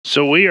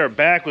So we are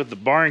back with the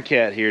barn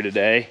cat here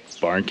today.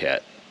 Barn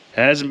cat. It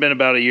hasn't been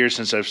about a year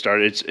since I've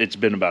started. It's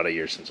been about a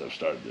year since I've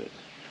started it.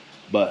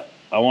 But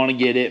I want to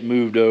get it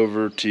moved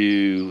over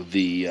to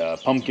the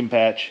pumpkin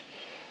patch.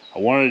 I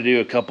wanted to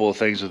do a couple of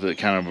things with it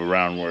kind of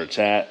around where it's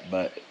at,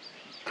 but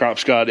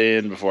crops got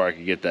in before I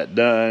could get that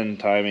done,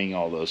 timing,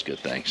 all those good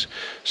things.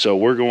 So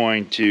we're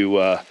going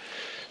to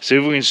see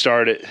if we can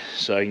start it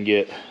so I can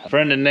get a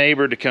friend and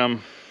neighbor to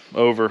come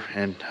over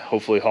and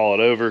hopefully haul it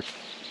over.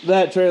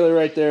 That trailer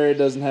right there, it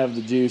doesn't have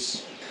the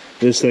juice.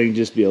 This thing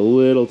just be a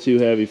little too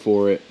heavy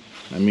for it.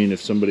 I mean, if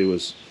somebody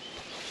was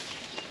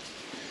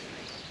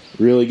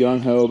really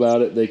gung-ho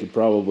about it, they could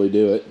probably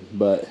do it,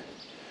 but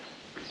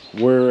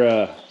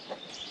we're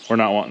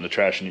not wanting to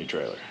trash a new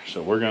trailer.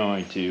 So we're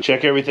going to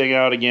check everything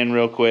out again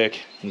real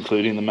quick,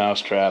 including the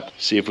mouse trap,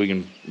 see if we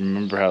can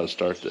remember how to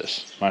start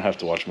this. Might have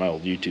to watch my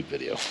old YouTube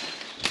video.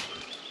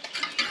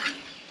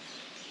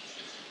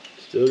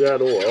 Still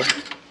got oil.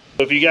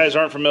 If you guys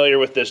aren't familiar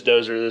with this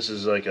dozer, this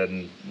is like a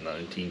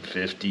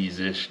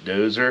 1950s-ish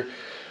dozer.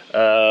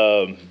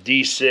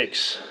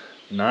 D6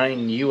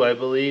 9U, I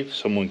believe.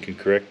 Someone can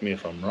correct me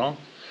if I'm wrong.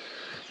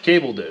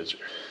 Cable dozer.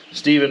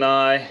 Steve and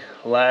I,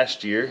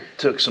 last year,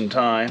 took some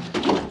time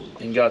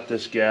and got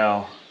this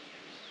gal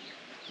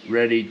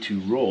ready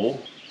to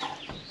roll.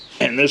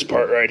 And this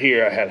part right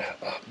here, I had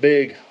a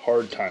big,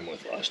 hard time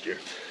with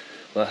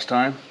last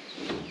time.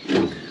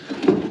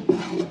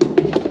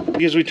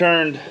 Because we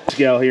turned this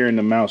gal here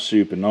into mouse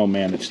soup, and oh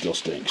man, it still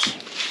stinks.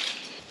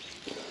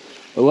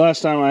 The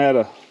last time I had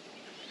a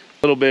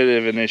little bit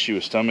of an issue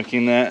with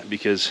stomaching that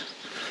because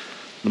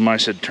the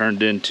mice had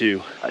turned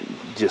into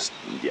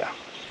yeah.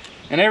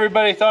 And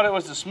everybody thought it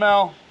was the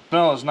smell. The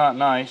smell is not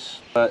nice,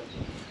 but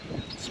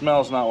the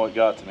smell is not what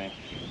got to me.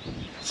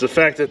 It's the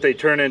fact that they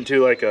turn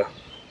into like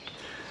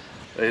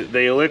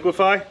they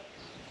liquefy.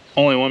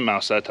 Only one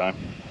mouse that time.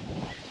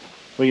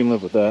 We can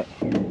live with that.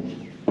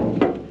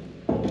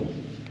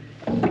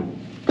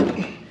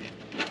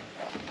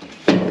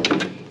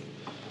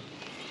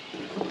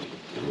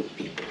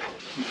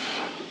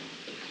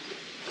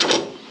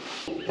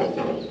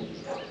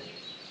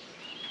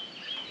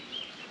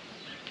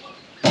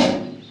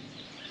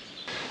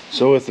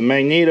 So with the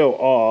magneto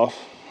off,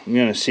 I'm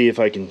gonna see if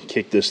I can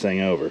kick this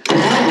thing over.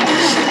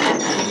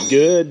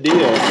 Good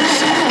deal.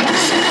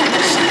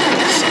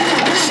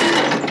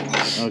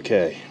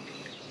 Okay,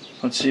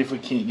 let's see if we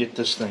can't get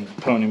this thing,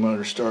 pony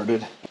motor,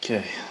 started.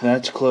 Okay,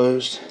 that's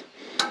closed.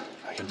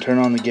 I can turn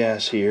on the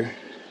gas here.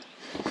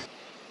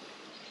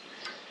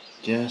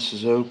 Gas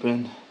is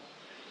open.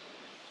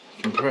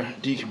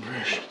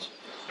 Decompression's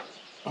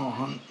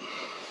on.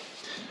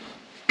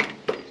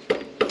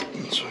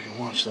 So I can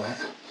watch that.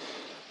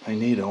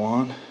 Magneto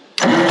on.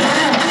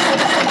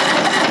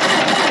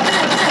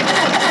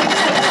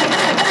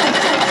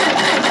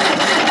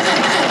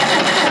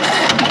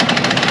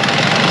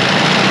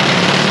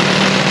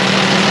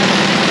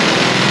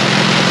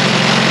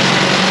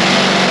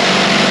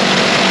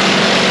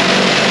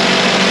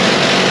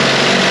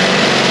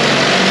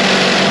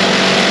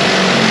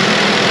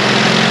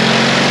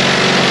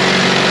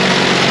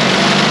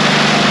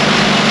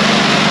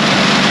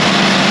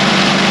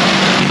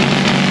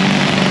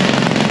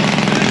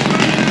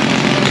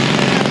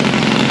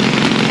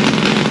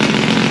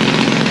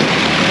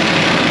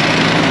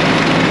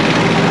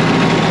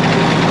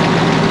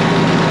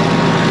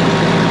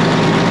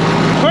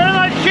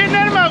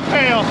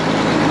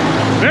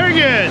 Very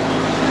good.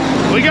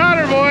 We got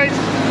her, boys.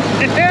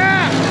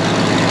 Yeah.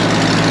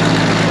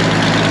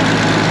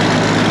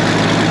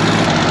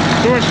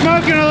 So we're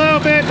smoking a little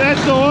bit.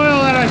 That's the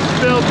oil that I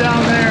spilled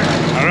down there.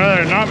 I'd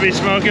rather not be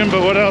smoking,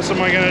 but what else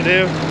am I gonna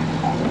do?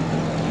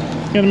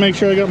 Gotta make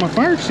sure I got my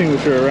fire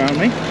extinguisher around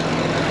me.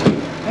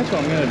 That's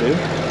what I'm gonna do.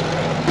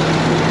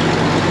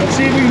 Let's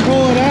see if we can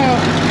pull it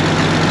out.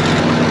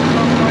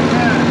 Something like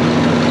that.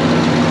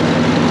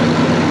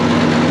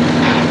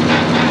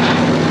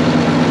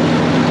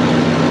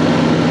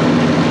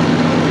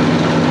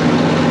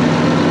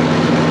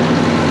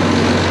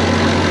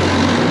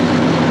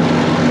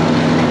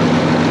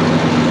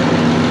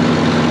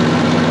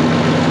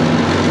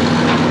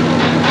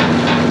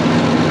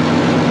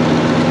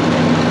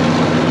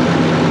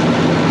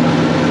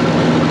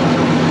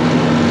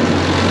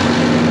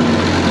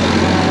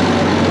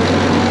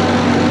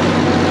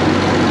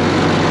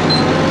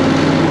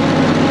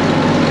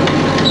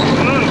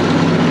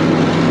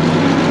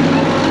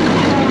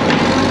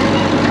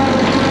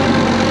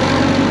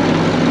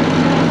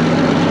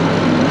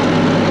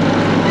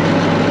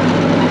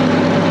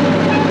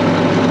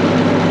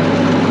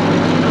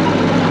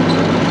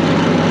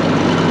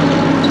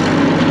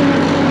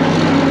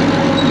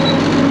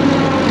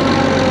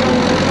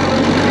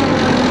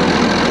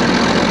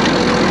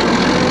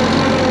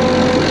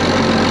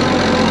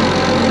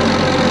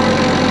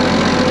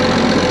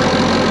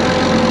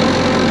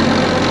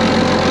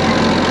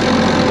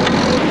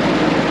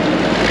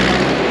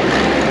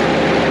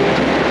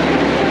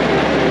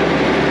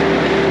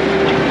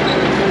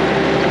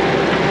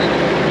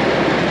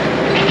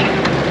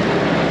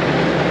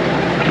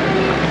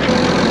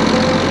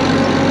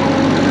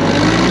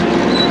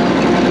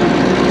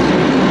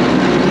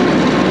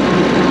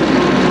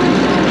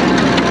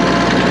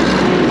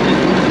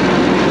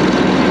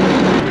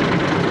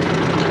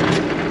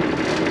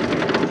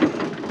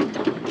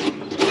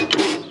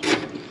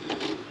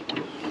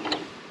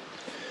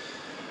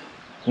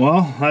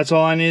 Well, that's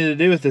all I needed to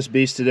do with this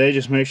beast today.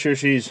 Just make sure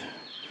she's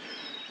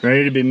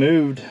ready to be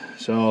moved.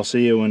 So I'll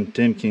see you when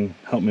Tim can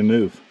help me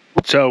move.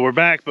 So we're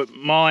back, but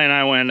Molly and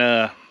I went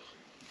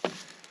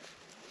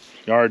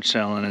yard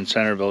selling in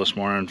Centerville this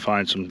morning and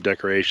find some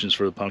decorations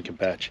for the pumpkin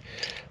patch.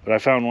 But I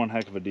found one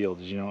heck of a deal.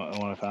 Did you know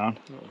what I found?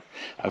 No.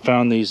 I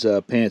found these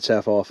pants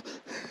half off.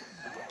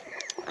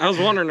 I was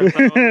wondering if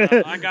that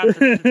was, I got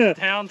to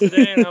town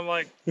today and I'm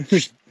like...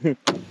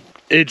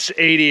 It's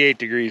 88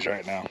 degrees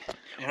right now.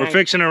 We're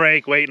fixing a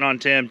rake, waiting on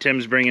Tim.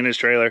 Tim's bringing his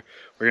trailer.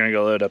 We're gonna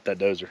go load up that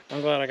dozer.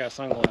 I'm glad I got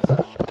sunglasses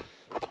on.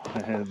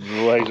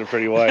 The legs are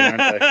pretty wide,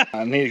 aren't they?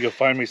 I need to go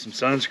find me some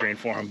sunscreen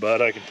for him,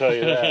 bud. I can tell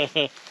you that.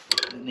 It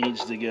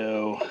needs to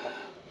go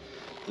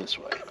this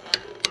way.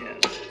 Yeah.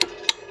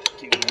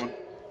 Keep going.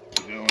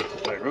 Keep going.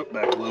 Right, rope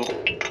back a little.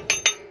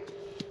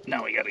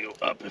 Now we gotta go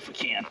up if we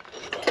can.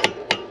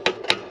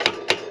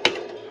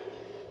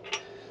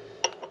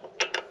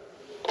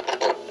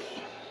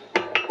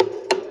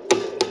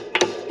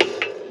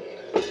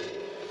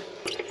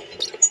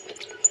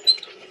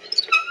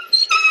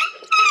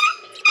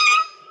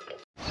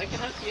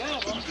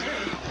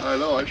 I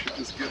know, I should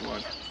just get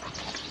one.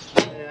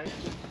 Yeah,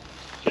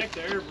 check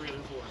the air breather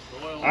for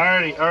us. Oil.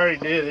 I already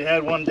did. It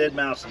had one dead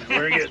mouse in it.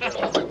 We're getting it.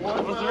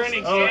 Was there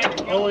any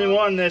only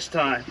one this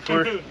time.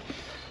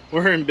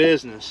 We're in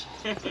business.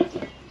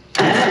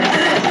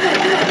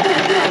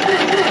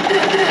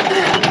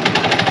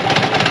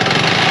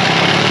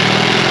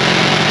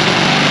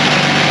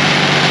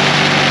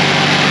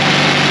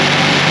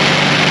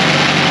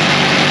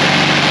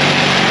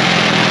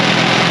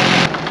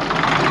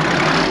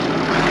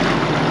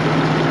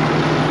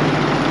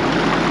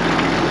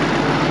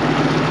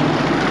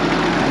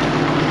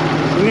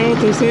 You know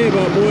what they say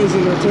about boys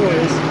and their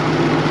toys.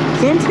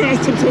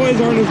 Sometimes the toys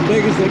aren't as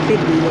big as they could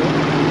be though.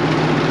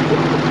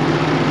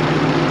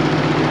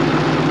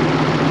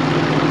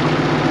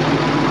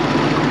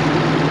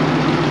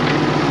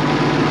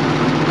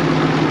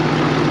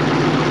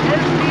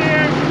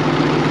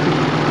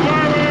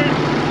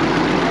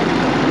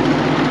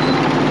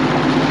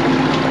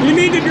 You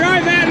need to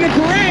drive that in the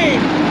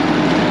parade!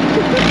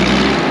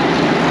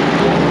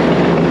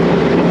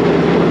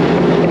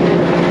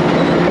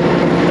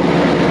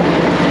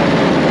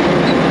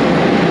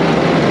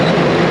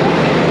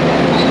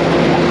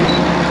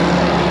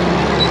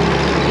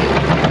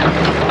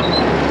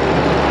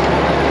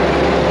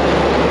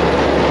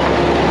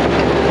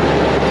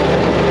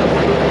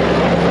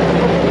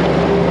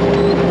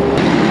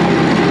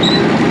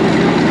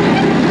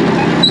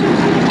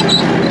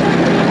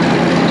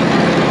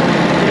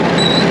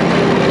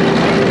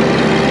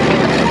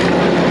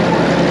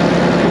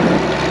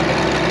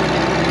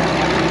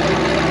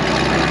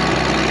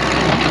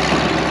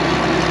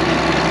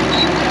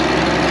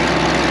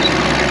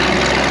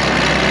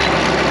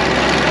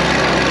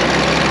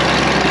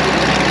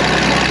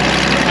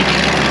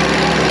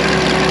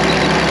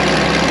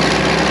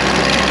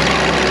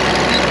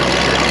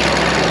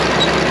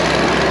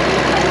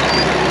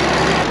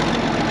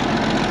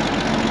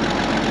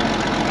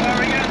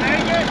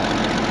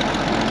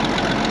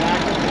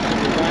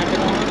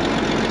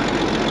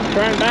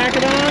 Try and back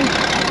it on.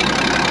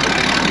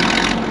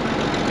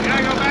 You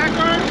gotta go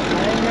backwards? I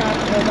ain't got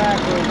to go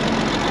backwards.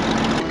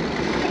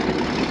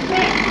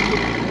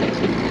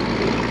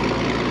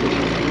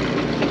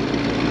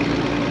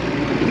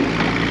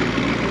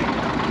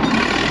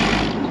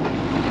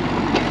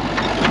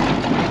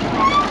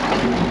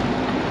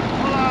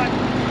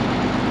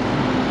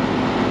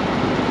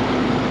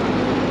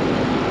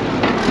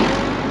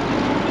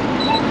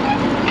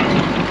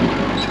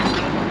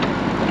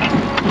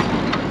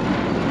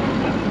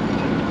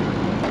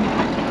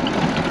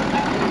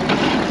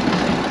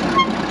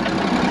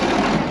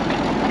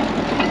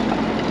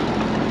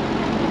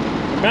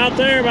 About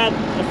there, about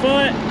a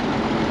foot.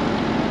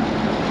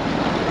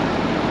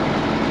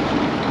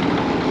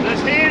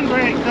 This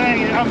handbrake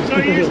thing, I'm so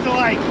used to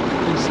like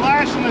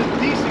slashing the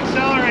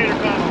decelerator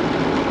pedal.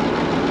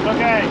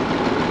 Okay.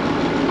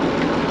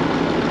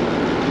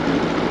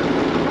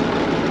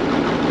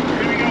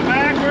 You're gonna go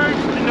backwards,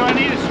 and do I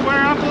need to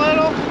square up a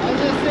little? I was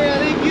gonna say, I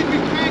think you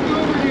could crank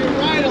over to your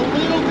right a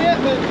little bit,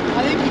 but I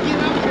think you get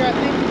up here, I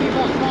think you'll be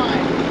about fine.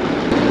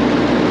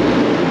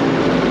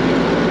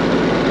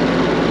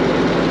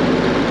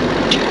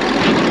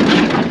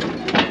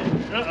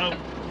 Uh-oh.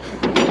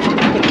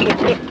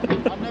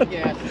 I'm no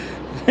gas.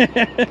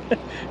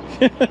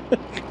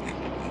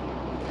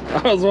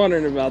 I was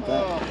wondering about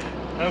that.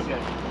 Okay.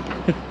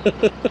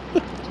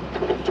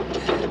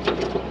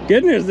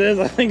 Good news is,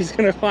 I think he's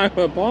gonna climb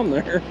up on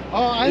there.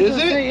 Oh, I was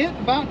gonna say, you're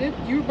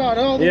about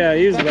all the Yeah,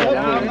 he's about Yeah,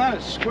 there. I'm not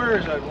as square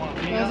as I'd want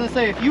to be. I was gonna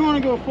say, if you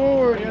want to go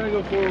forward, You gotta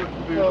go forward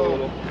a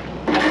little.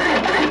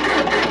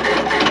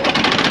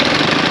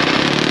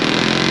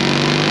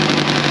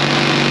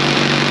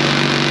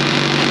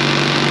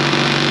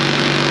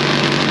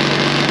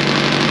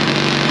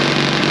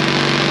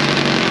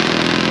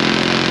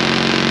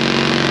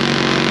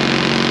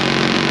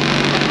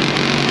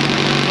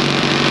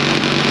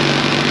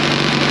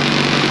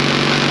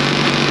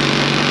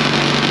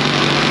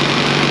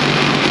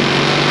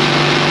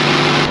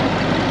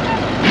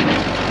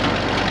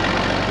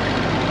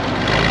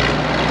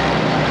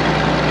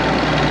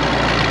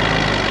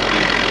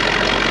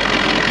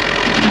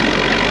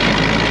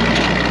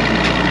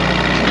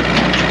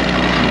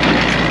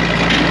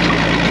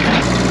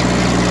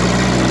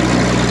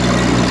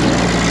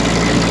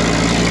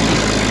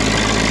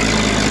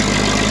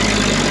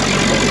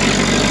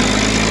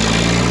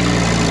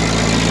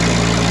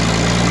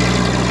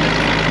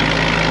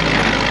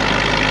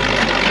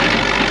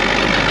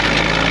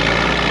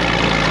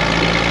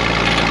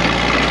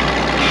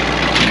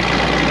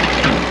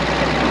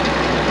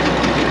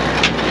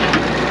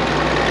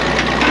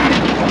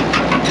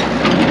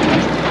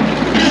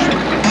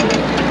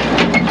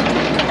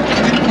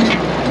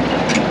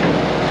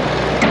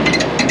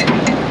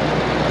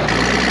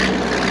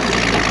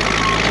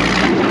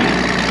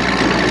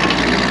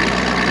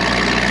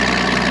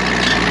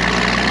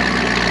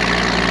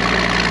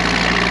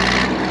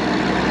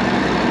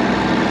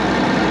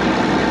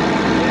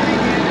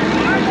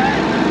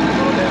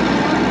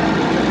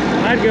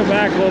 might go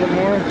back a little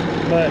more,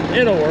 but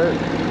it'll work.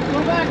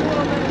 Go back a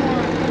little bit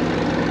more.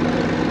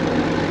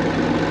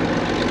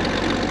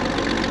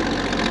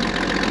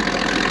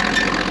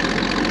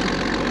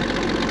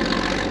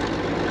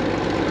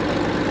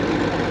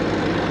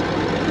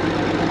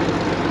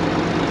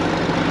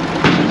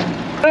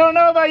 I don't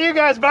know about you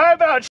guys, but I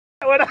about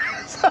when I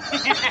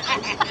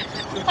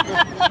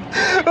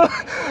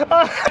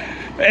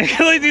At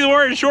least he's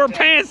wearing short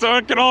pants so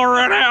it can all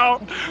run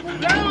out.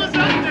 That was up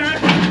there.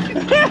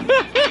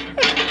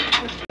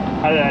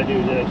 How did I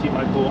do? Did I keep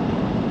my cool?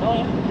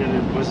 Oh,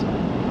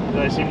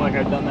 Did I seem like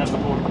I've done that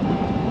before?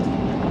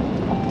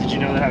 Did you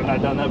know that I have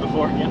not done that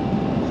before? yeah.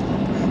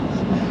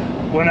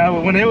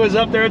 When it was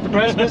up there at the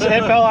precipice, it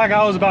felt like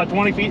I was about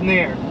 20 feet in the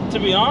air. To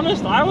be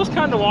honest, I was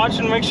kind of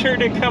watching to make sure it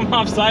didn't come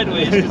off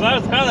sideways because I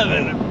was kind of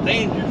in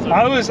danger. So.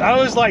 I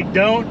was like,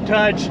 don't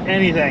touch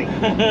anything.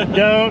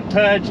 Don't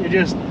touch it.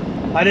 Just,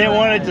 I didn't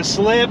want it to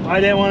slip. I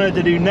didn't want it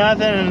to do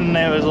nothing. And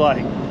it was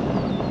like,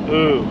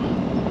 ooh,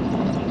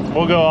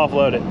 we'll go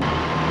offload it.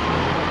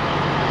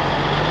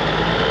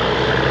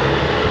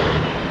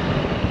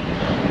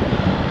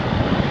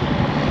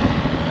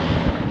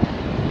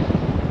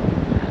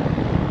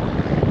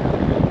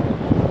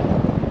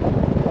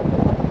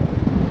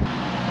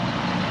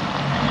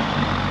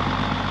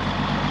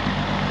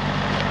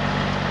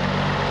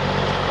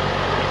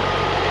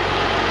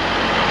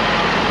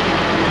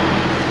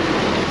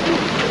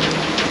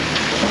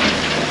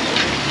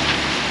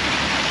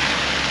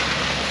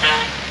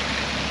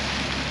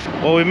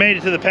 Well, we made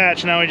it to the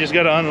patch, now we just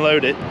got to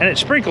unload it. And it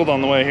sprinkled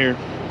on the way here.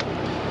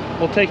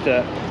 We'll take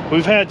that.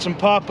 We've had some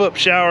pop-up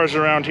showers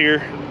around here,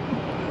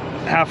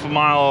 half a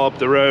mile up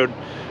the road,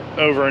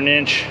 over an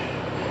inch,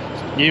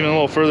 even a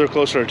little further,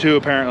 closer to 2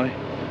 apparently.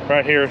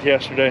 Right here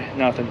yesterday,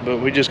 nothing, but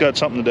we just got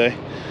something today.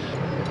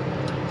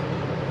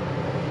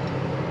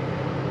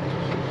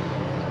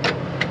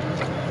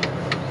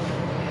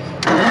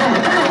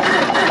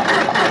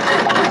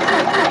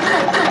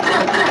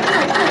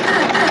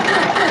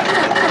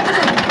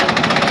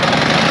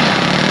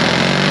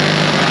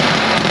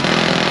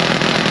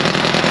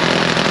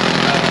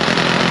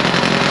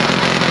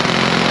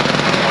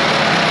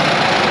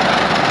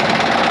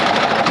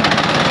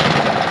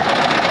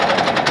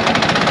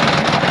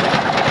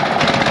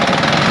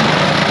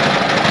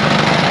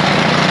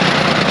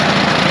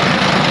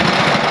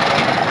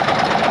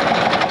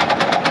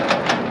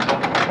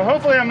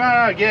 Hopefully I'm not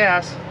out of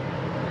gas.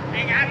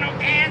 Ain't got no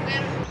gas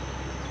in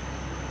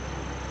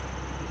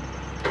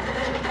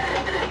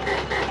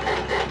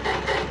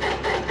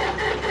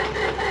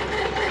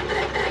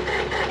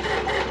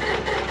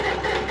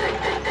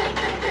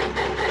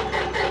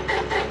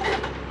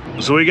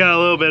it. So we got a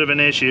little bit of an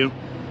issue.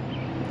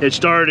 It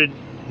started,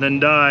 then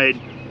died,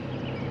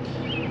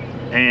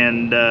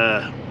 and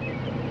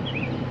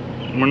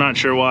we're not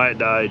sure why it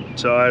died.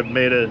 So I've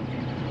made an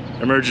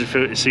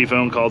emergency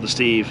phone call to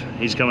Steve.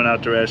 He's coming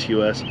out to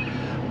rescue us.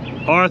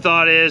 Our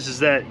thought is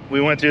that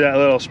we went through that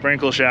little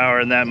sprinkle shower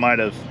and that might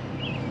have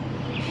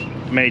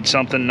made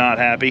something not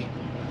happy.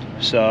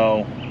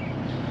 So,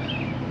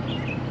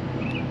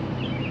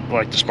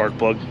 like the spark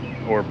plug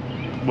or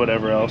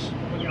whatever else.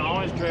 We can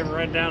always drive it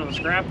right down to the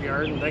scrap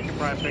yard and they can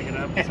probably pick it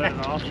up and set it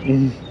off.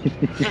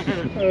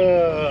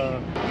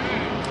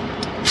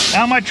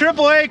 Now my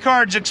AAA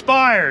card's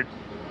expired.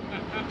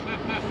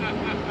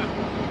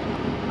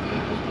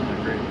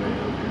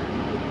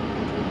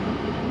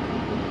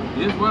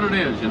 It is what it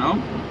is, you know?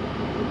 Okay,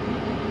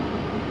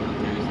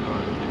 so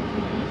I think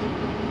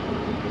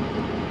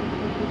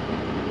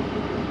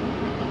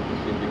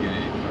see if we get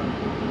any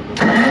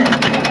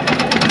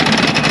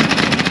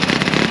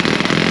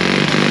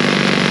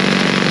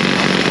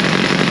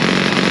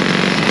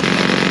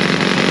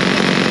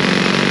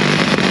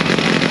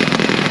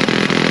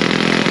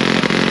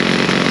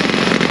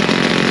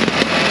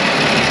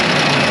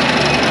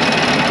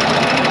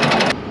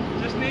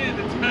Just needed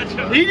to touch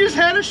up. He just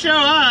had to show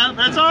up.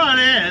 That's all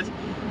it is.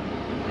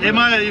 It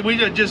might. We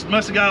just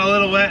must have got a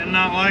little wet and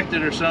not liked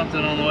it or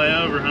something on the way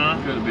over, huh?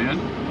 Could have been.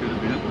 Could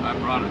have been. I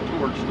brought a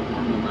torch to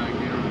warm the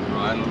magneto to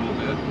dry it a little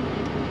bit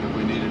if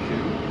we needed to.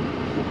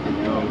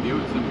 So give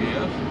it some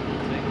gas.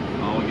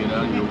 I'll get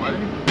out of your way.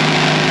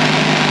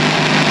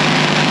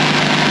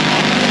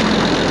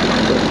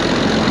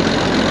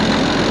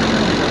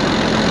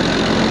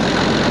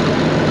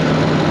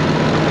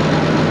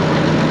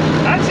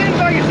 That seems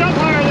like it's up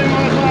higher than it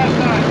was last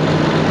time.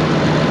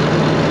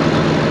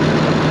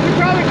 We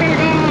probably could have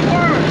gone on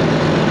forward.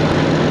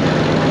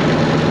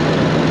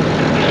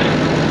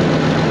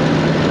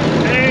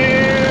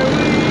 Here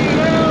we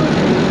go.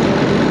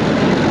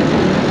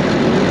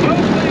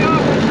 Hopefully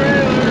off the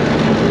trailer.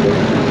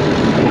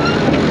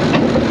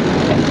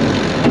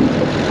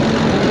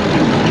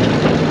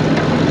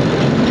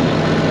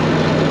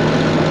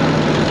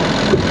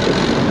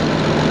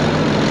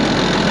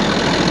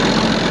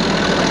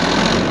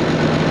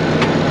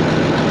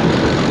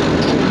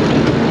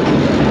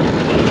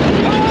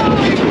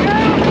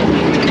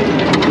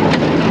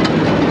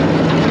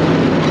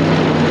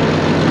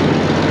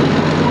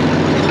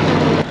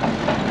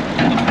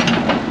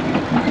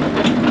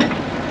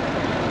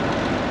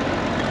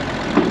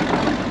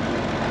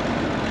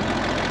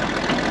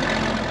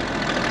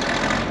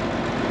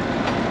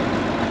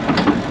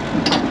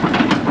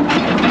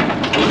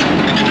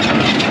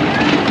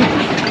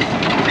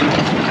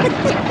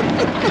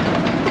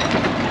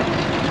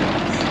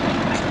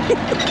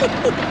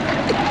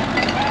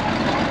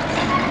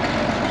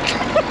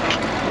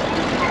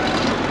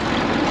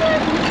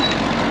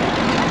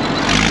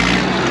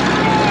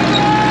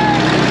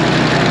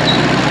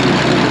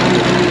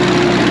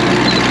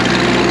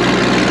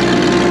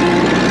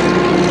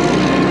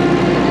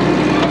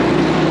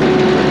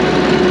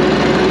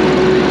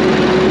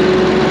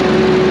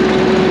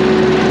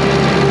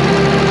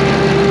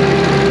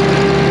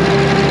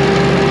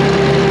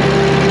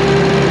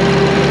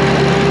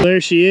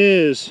 she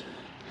is.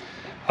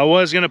 I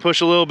was gonna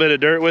push a little bit of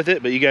dirt with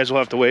it, but you guys will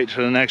have to wait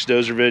for the next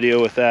dozer video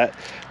with that.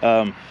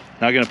 Not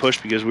gonna push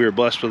because we were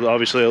blessed with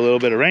obviously a little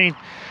bit of rain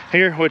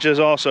here, which is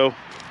also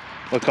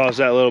what caused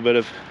that little bit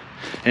of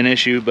an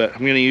issue, but I'm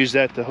gonna use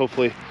that to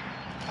hopefully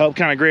help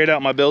kind of grade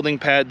out my building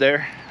pad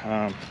there.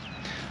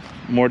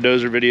 More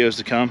dozer videos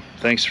to come.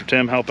 Thanks for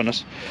Tim helping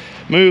us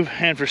move,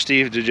 and for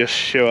Steve to just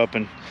show up,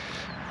 and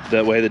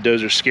that way the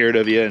dozer's scared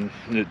of you and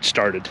it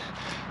started.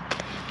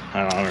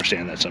 I don't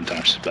understand that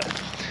sometimes,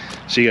 but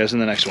see you guys in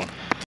the next one.